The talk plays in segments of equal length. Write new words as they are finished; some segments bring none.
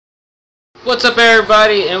What's up,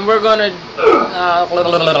 everybody? And we're gonna.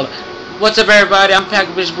 What's up, everybody? I'm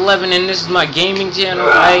Bishop11, and this is my gaming channel.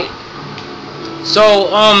 So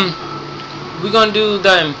we're gonna do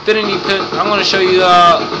the Infinity Pistol. I'm gonna show you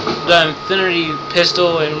the Infinity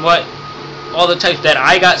Pistol and what all the types that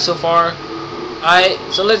I got so far.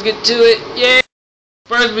 So let's get to it. Yeah.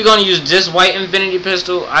 First, we're gonna use this white Infinity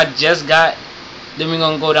Pistol I just got. Then we're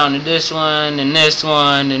gonna go down to this one, and this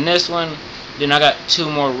one, and this one. Then I got two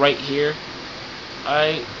more right here.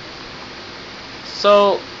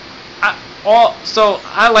 So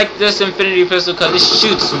I like this Infinity Pistol because it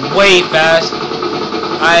shoots way fast.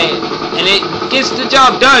 And it gets the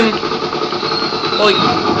job done. Holy!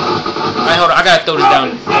 Hold on, I gotta throw this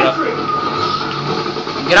down.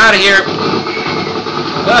 Get out of here!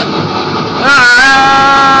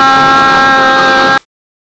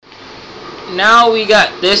 Now we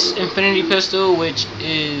got this Infinity Pistol, which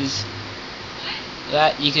is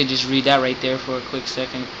that. You could just read that right there for a quick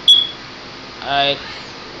second.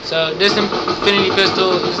 So this Infinity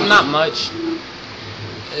Pistol is not much.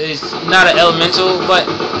 It's not an elemental, but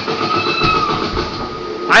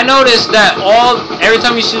I noticed that every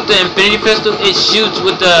time you shoot the Infinity Pistol, it shoots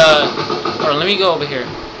with the. Or let me go over here.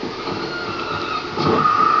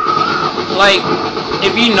 Like,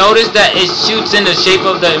 if you notice that it shoots in the shape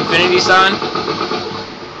of the infinity sign.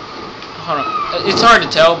 Hold on, it's hard to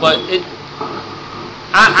tell, but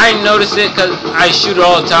I notice it because I shoot it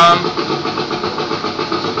all the time.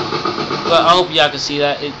 But I hope y'all can see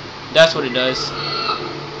that. That's what it does.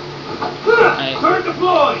 Right.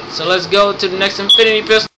 So let's go to the next Infinity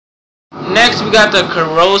Pistol. Next, we got the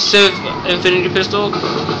Corrosive Infinity Pistol.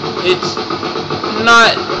 It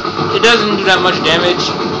doesn't do that much damage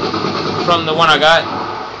from the one I got.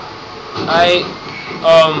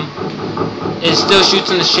 It still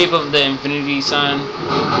shoots in the shape of the infinity sign.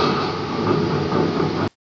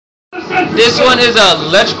 This one is an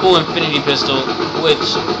electrical Infinity Pistol,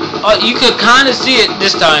 which you could kind of see it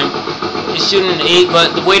this time. It's shooting an 8,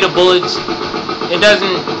 but the way the bullets, it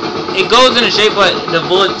goes in the shape, but the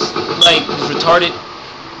bullets like is retarded.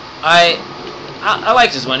 I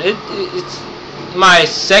like this one. It's my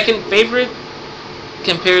second favorite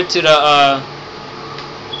compared to the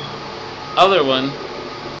other one.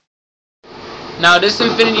 Now this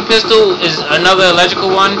Infinity Pistol is another electrical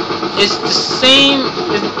one. It's the same.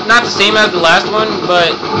 It's not the same as the last one, but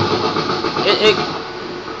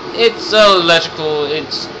it's electrical.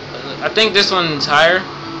 I think this one's higher.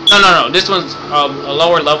 No. This one's a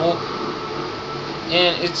lower level,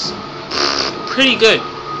 and it's pretty good.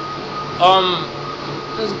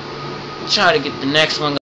 Let's try to get the next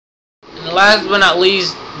one. And last but not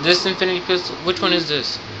least, this Infinity Pistol. Which one is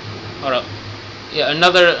this? Hold up. Yeah,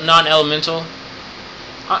 another non-elemental.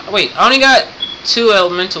 Wait, I only got 2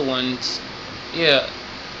 elemental ones. Yeah.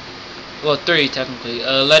 Well, 3 technically.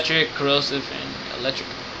 Electric, corrosive, and electric.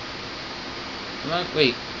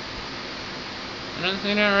 Wait. Am I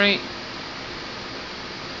saying that right?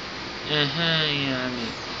 Yeah,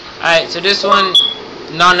 alright, so this one,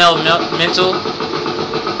 non-elemental.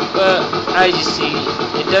 But as you see,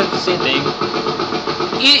 it does the same thing.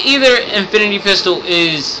 Either Infinity Pistol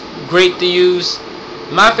is great to use.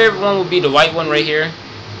 My favorite one would be the white one right here.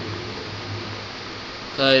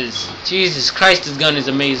 Because, Jesus Christ, this gun is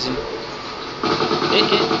amazing.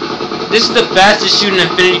 This is the fastest shooting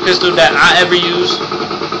Infinity Pistol that I ever used.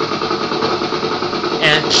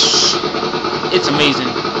 And it's amazing.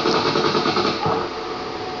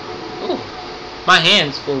 Ooh, my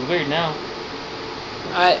hands feel weird now.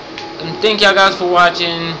 Thank y'all guys for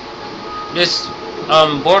watching this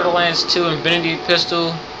Borderlands 2 Infinity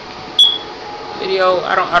Pistol video.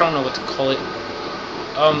 I don't know what to call it.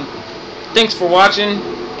 Thanks for watching,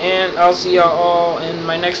 and I'll see y'all all in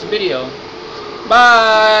my next video.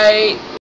 Bye.